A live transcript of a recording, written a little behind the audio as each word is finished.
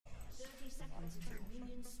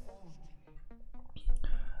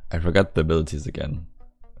I forgot the abilities again.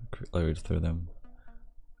 Quickly read through them.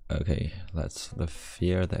 Okay, that's the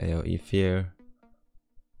fear, the AoE fear.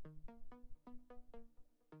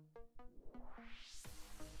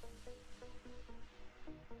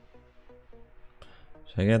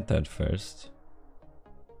 Should I get that first?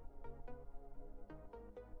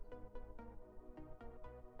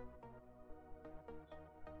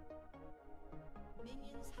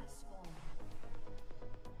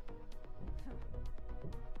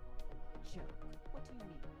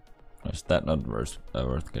 Is that not worth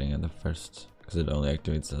getting in the first? Because it only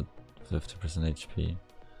activates at 50% HP.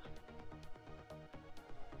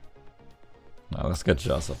 Now let's get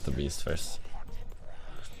Jaws of the Beast first.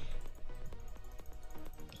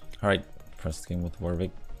 Alright, first game with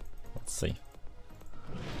Warwick. Let's see.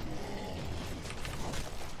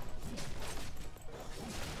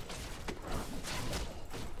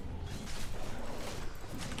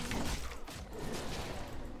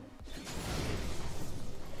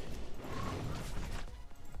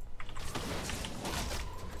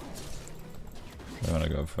 I want to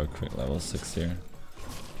go for a quick level 6 here.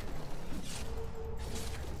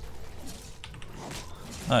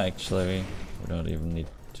 Actually, we don't even need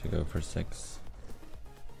to go for 6.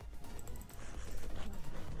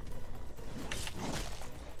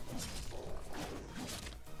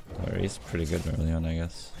 Or he's pretty good early on, I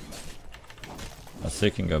guess. Also,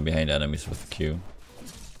 you can go behind enemies with Q.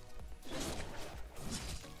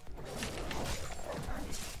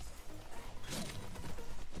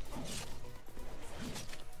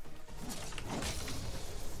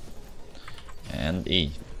 And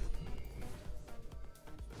E.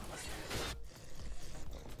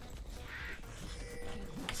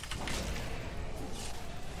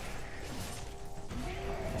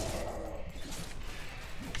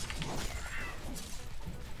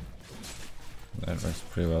 That works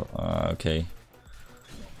pretty well. Okay.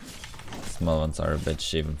 Small ones are a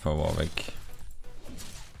bitch even for Warwick.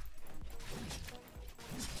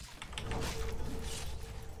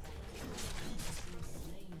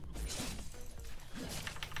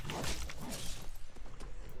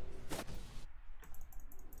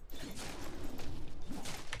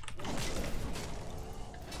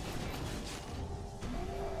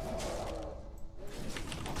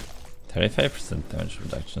 %35 damage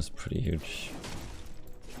reduction is pretty huge.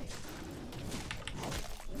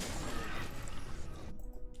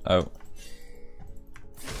 Oh.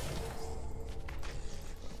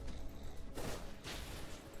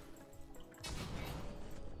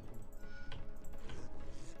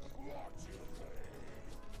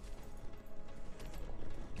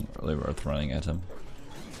 Not really worth running at him.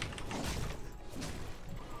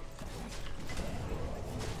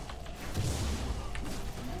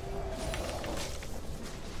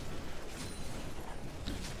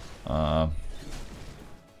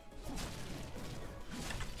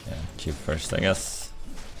 Yeah, Q first, I guess.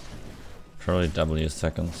 Probably W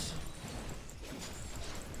seconds.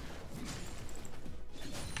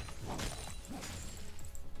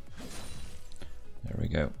 There we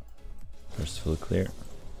go. First full clear.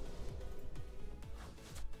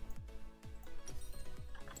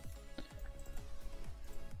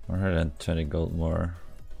 $120 gold more.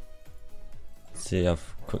 Let's see how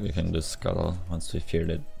quick we can do Scuttle once we feared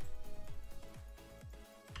it.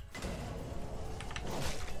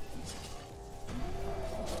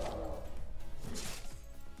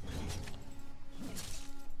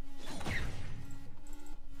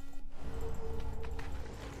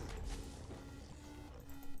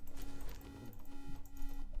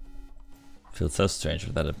 Feels so strange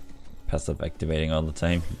with that passive activating all the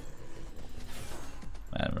time.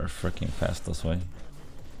 Man, we're freaking fast this way.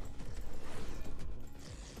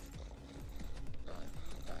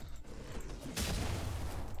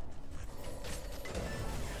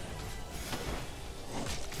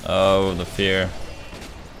 Oh, the fear.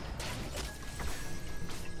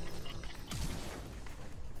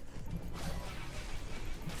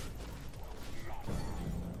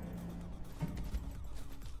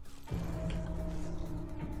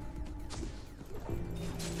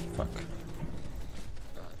 Fuck.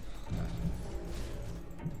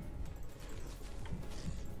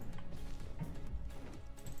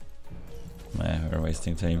 Man, we're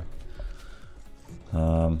wasting time.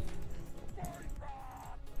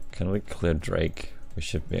 Can we clear Drake? We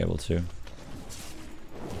should be able to.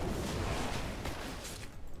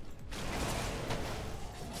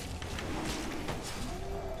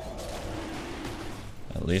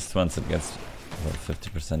 At least once it gets about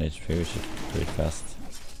 50% HP, we should be pretty fast.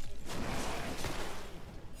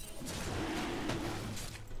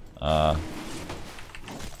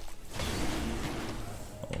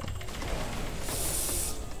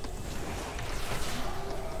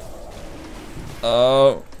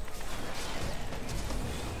 Oh.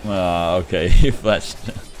 Ah, okay, he flashed.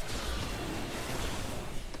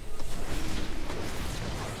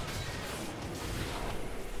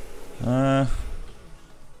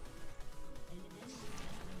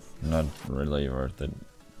 Not really worth it.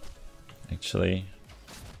 Actually.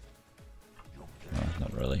 No,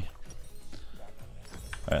 not really.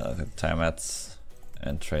 Alright, let's get time mats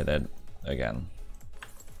and trade it again.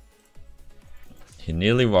 He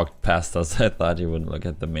nearly walked past us. I thought he would look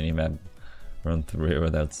at the minimap, run through it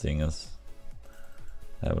without seeing us.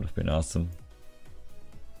 That would have been awesome.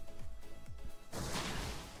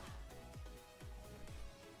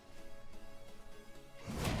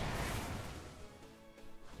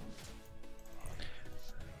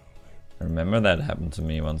 I remember that happened to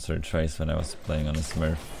me once or twice when I was playing on a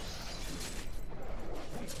Smurf.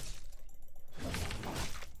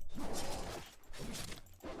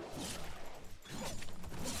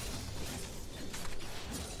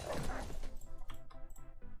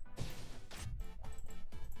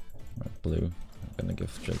 Blue. I'm gonna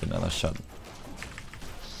give Drake another shot.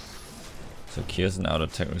 So Q's an auto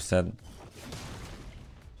attack reset.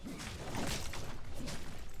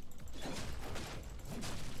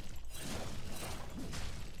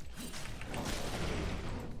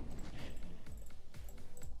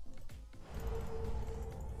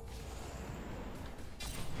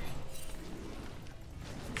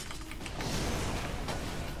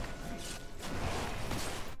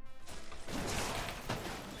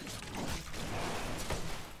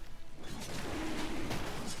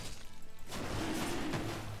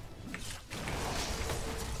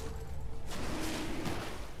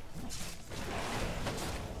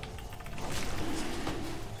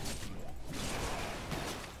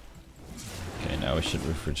 Now we should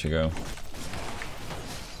refer to go.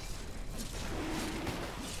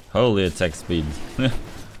 Holy attack speed.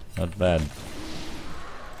 Not bad.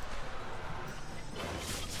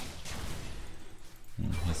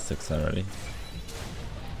 He's 6 already.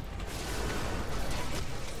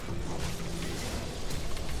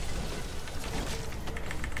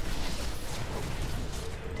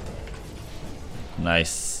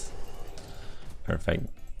 Nice. Perfekt.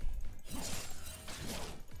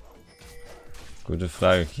 Gute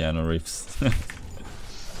Frage, Keanu Reeves.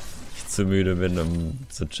 Ich zu müde bin, um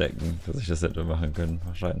zu checken, dass ich das hätte machen können,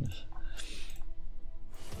 wahrscheinlich.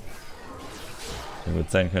 Ja,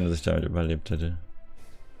 gut sein könnte, dass ich damit überlebt hätte.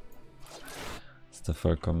 Ist da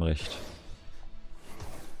vollkommen recht.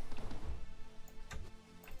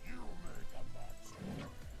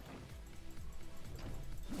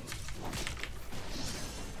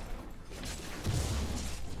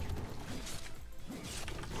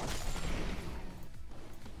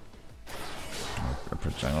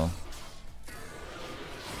 Jungle.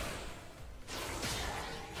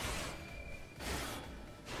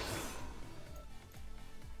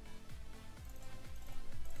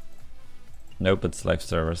 Nope, it's live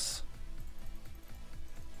service.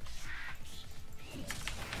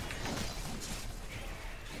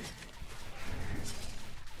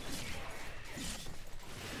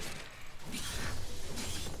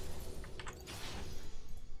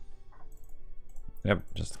 Yep,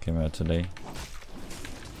 just came out today.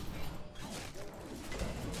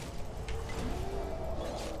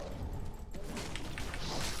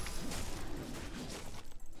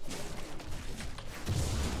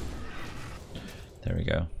 There we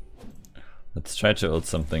go. Let's try to ult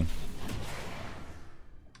something.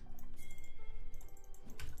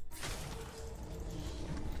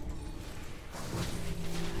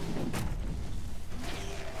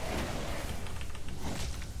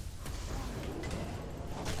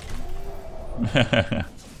 That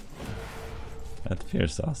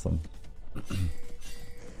feels awesome.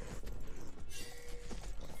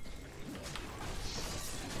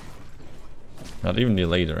 Not even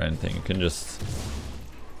delayed or anything, you can just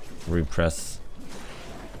repress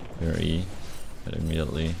your E and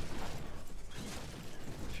immediately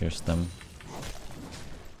pierce them.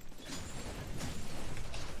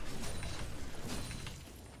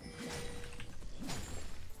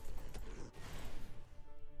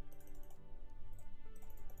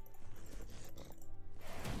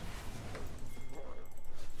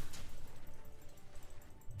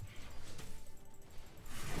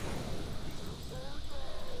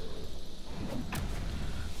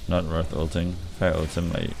 Not worth ulting. If I ult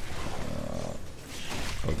him,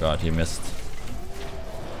 oh god, he missed.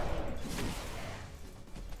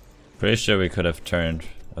 Pretty sure we could have turned.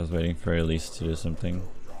 I was waiting for Elise to do something.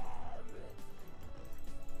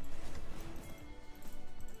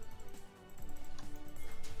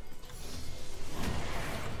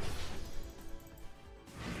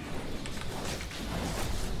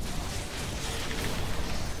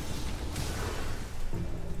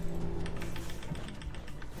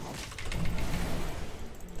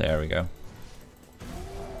 There we go.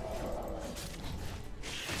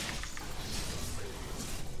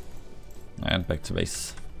 And back to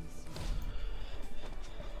base.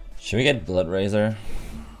 Should we get Blood Razor?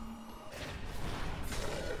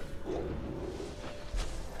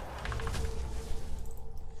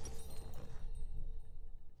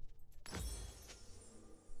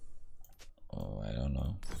 Oh, I don't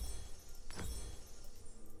know.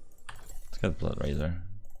 Let's get Blood Razor.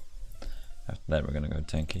 After that, we're gonna go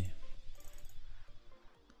tanky.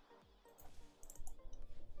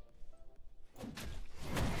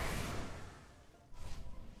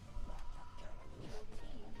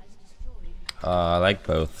 I like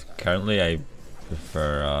both. Currently I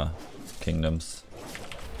prefer Kingdoms.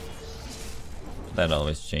 That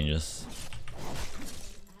always changes.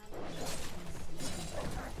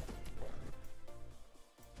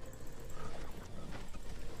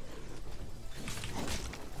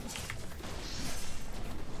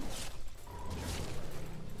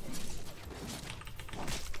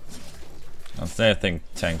 Honestly, I think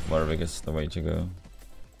tank Warwick is the way to go.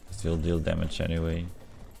 Because you'll deal damage anyway.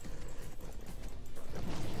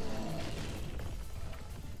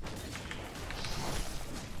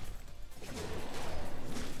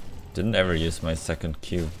 Didn't ever use my second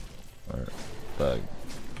Q, or the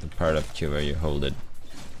part of Q where you hold it.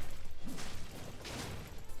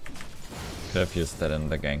 Could have used that in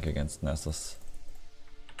the gank against Nessus.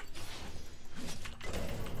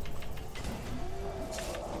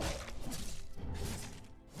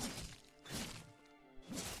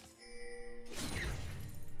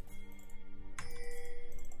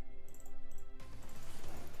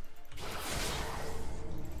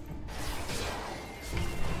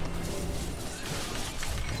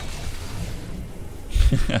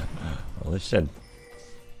 Holy shit.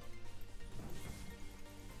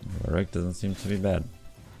 Warwick doesn't seem to be bad.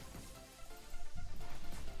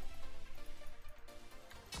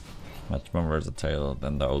 Much more versatile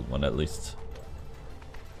than the old one, at least.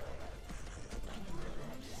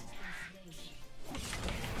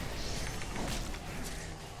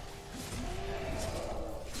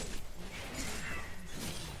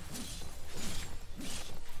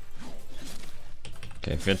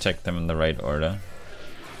 Okay, if you attack them in the right order,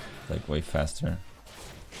 like way faster.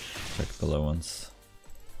 Check the low ones.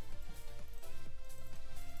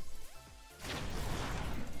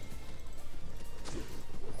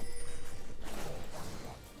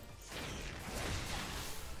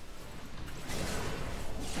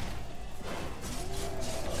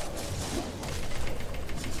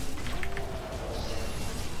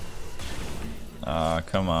 Ah,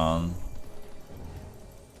 come on.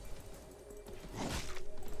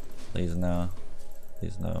 Please no.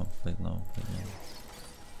 Please no, please no, please no.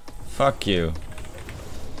 Fuck you.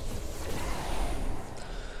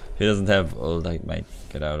 If he doesn't have ult, I might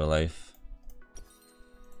get out alive.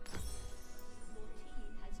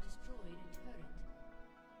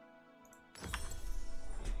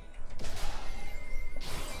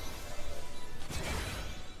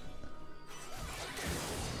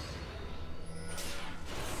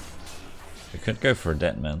 We could go for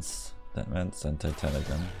Deadman's. Deadman's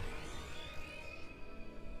anti-Telegram.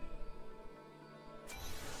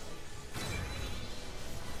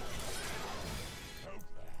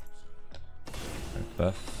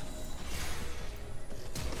 Buff.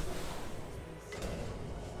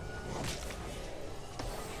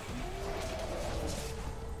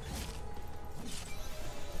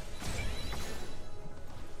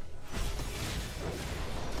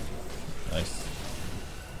 Nice.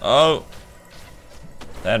 Oh,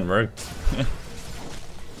 that worked.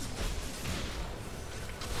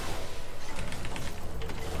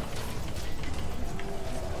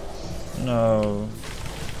 No.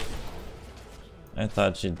 I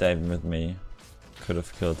thought she dived with me. Could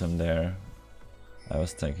have killed him there. I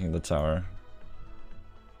was tanking the tower.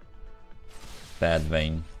 Bad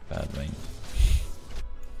vein. Bad vein.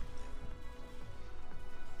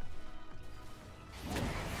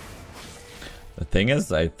 The thing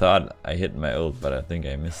is, I thought I hit my ult, but I think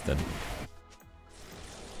I missed it.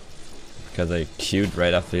 Because I queued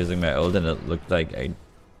right after using my ult and it looked like I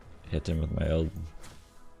hit him with my ult.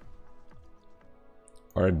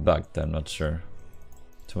 Or it bugged, I'm not sure.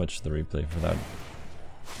 Too much the replay for that.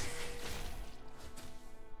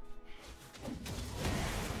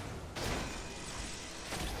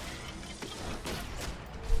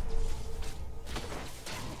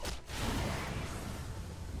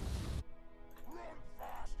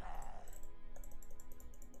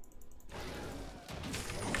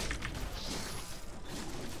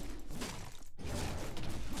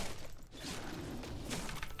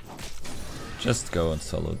 Just go and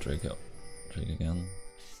solo Drake again.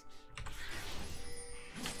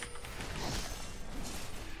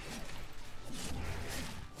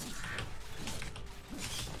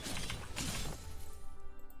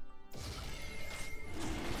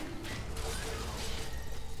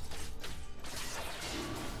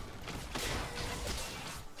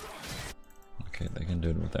 like they can do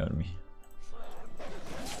it without me.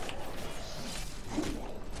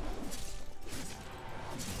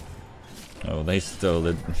 Oh, they stole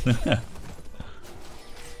it.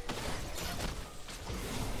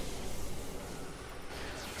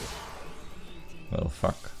 Well,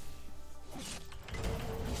 fuck.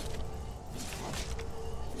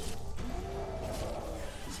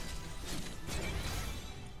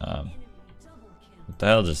 What the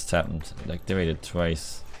hell just happened? It activated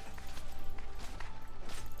twice.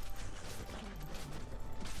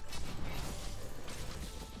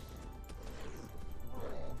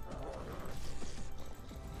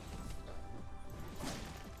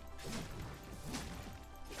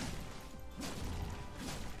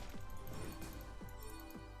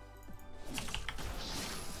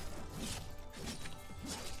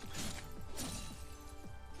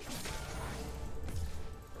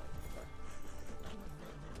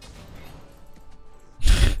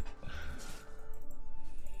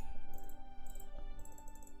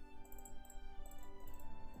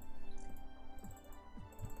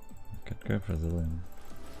 Go Brazilian.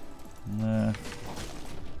 Nah.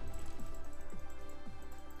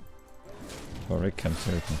 Warwick comes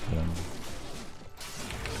here, we can kill him.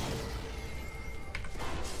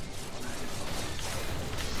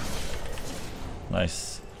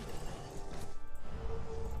 Nice.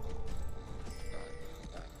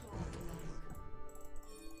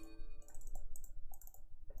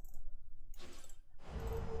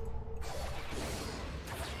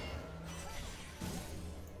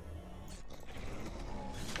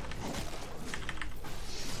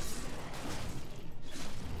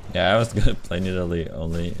 Yeah, I was gonna play Nidalee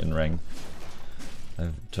only in rank. I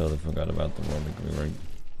totally forgot about the Warwick Rework.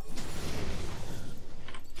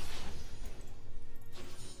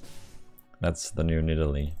 That's the new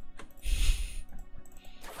Nidalee.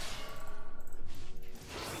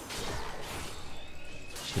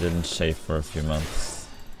 She didn't shave for a few months,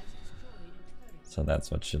 so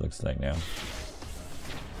that's what she looks like now.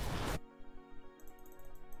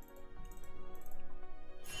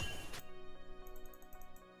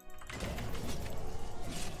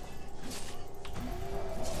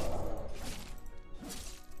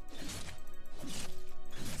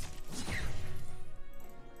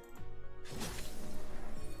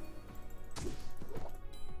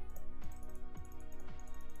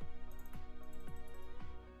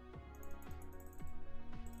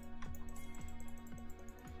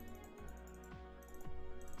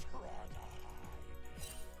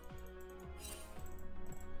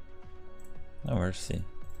 Oh, where's she?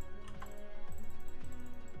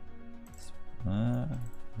 We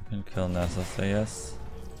can kill Nasa, say yes.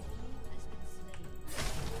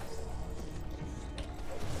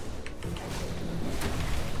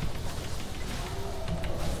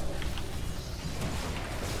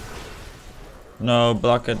 No,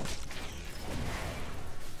 block it.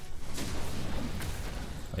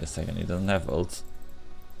 Wait a second, he doesn't have ult.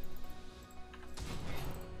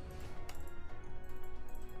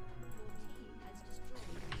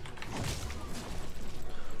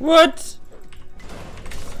 What?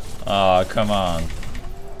 Oh, come on.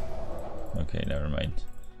 Okay, never mind.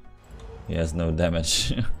 He has no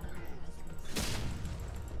damage.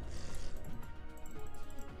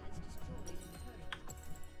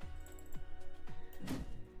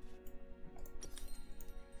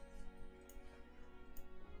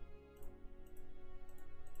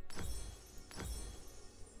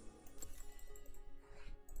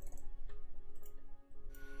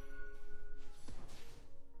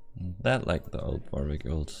 That like the old Warwick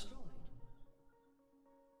ult.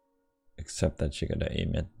 Except that you gotta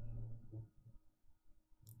aim it.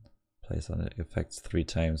 Place on it effects 3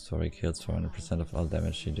 times, Warwick heals 400% of all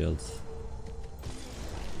damage she deals.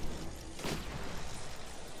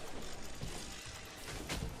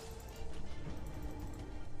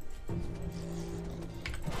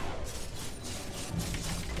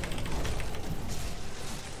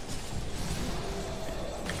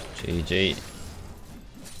 GG.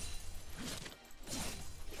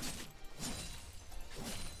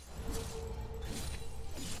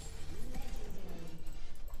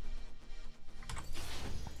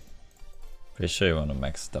 Pretty sure you want to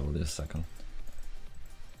max W second.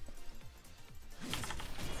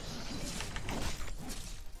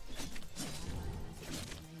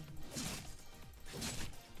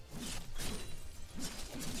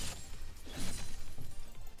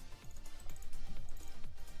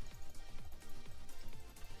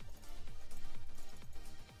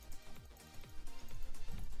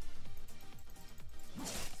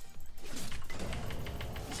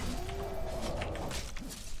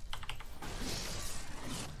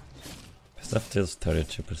 Stuff deals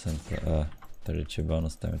 32% 32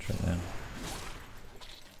 bonus damage right now.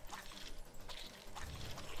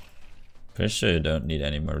 Pretty sure you don't need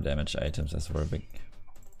any more damage items as Warwick.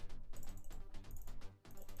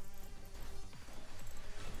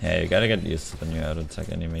 Yeah, you gotta get used to the new auto attack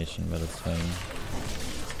animation, but it's fine.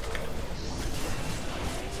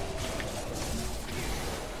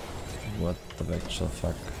 What the actual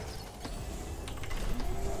fuck?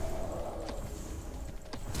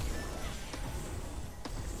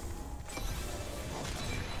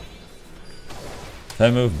 If I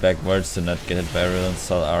move backwards to not get hit by Real and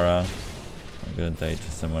Sol Aura, I'm gonna die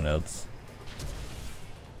to someone else.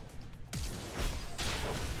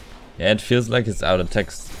 Yeah, it feels like his auto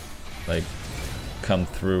attacks like come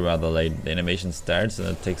through rather late. The animation starts and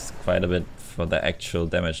it takes quite a bit for the actual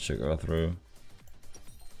damage to go through.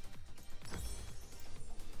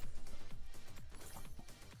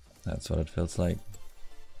 That's what it feels like.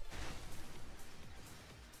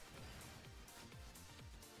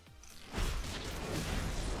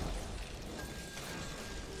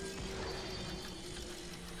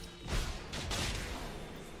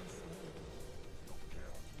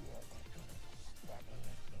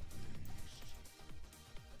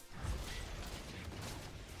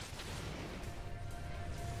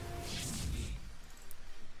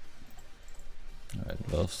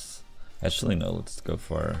 Alright, wolves. Actually no, let's go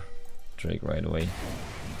for Drake right away.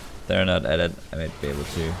 They're not at it, I might be able to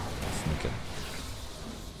sneak it.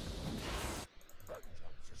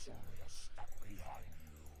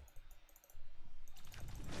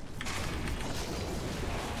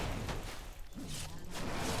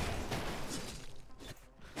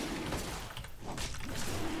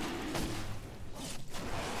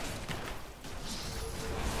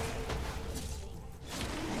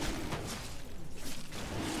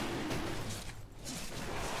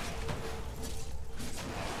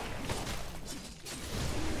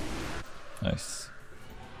 Nice.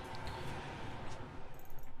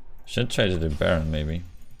 Should try to do Baron maybe.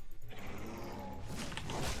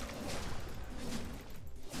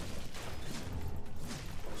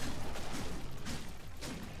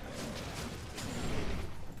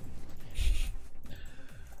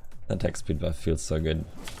 That attack speed buff feels so good.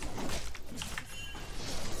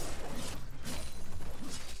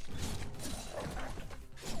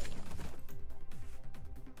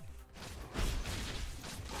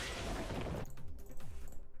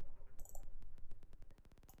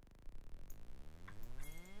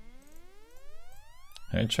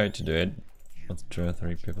 I tried to do it. Let's draw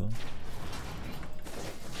 3 people.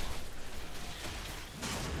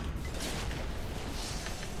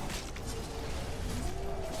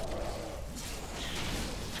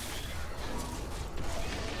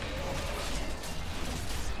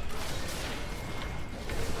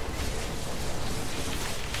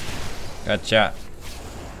 Gotcha.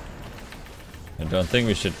 I don't think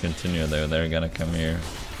we should continue though, they're gonna come here.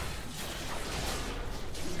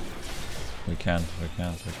 We can't.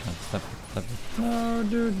 Stop it. No,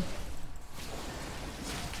 dude.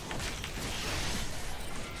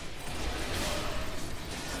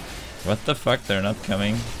 What the fuck? They're not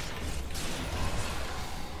coming.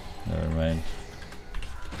 Never mind.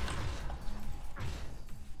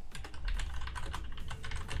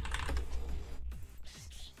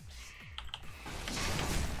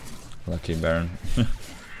 Lucky Baron.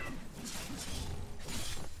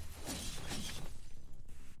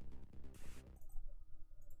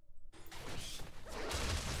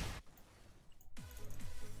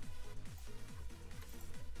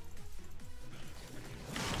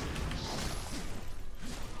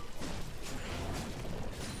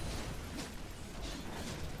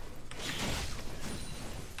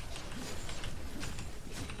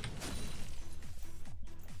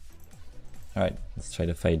 Alright, let's try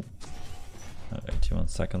to fade. 81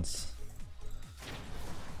 seconds.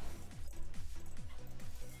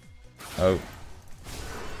 Oh.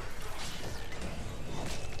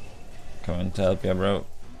 Coming to help ya, bro.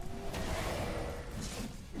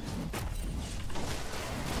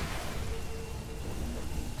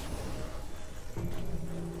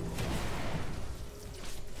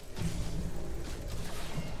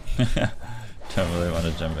 Don't really want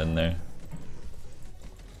to jump in there.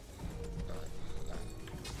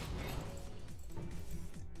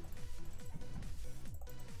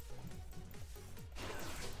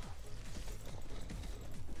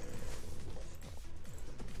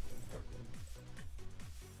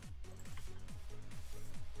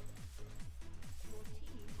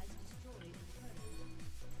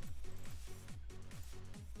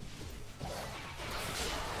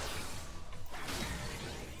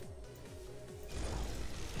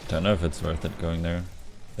 Don't know if it's worth it going there.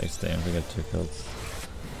 They stay and we get 2 kills.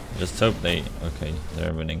 Just hope they... Okay,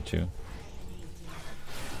 they're winning too.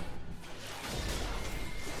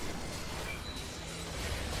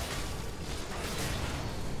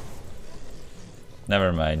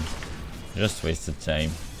 Never mind. Just wasted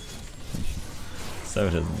time. So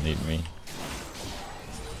it doesn't need me.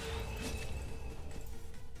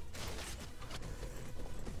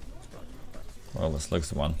 Well, this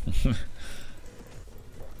looks one.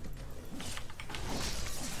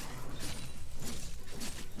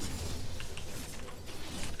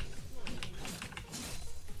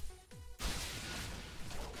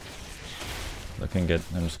 Looking good.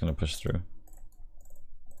 I'm just gonna push through.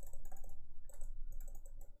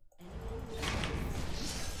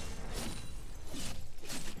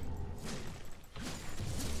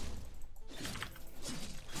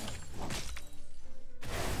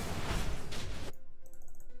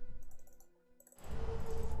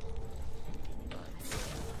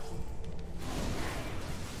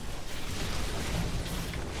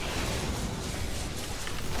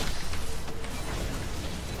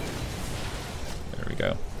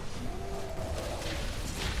 Go.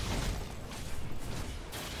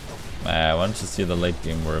 I want to see the late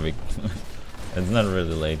game Warwick. It's not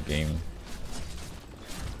really late game.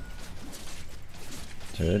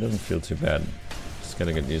 So it doesn't feel too bad. Just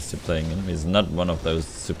gotta get used to playing him. He's not one of those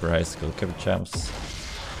super high skill cap champs.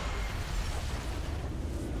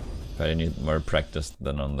 But I need more practice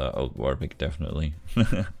than on the old Warwick, definitely.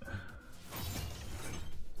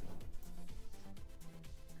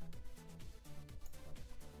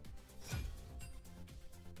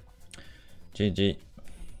 GG.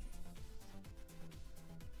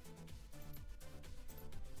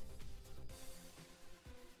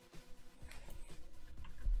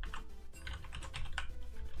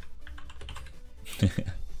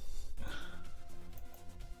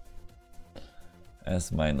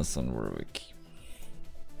 S- on Warwick.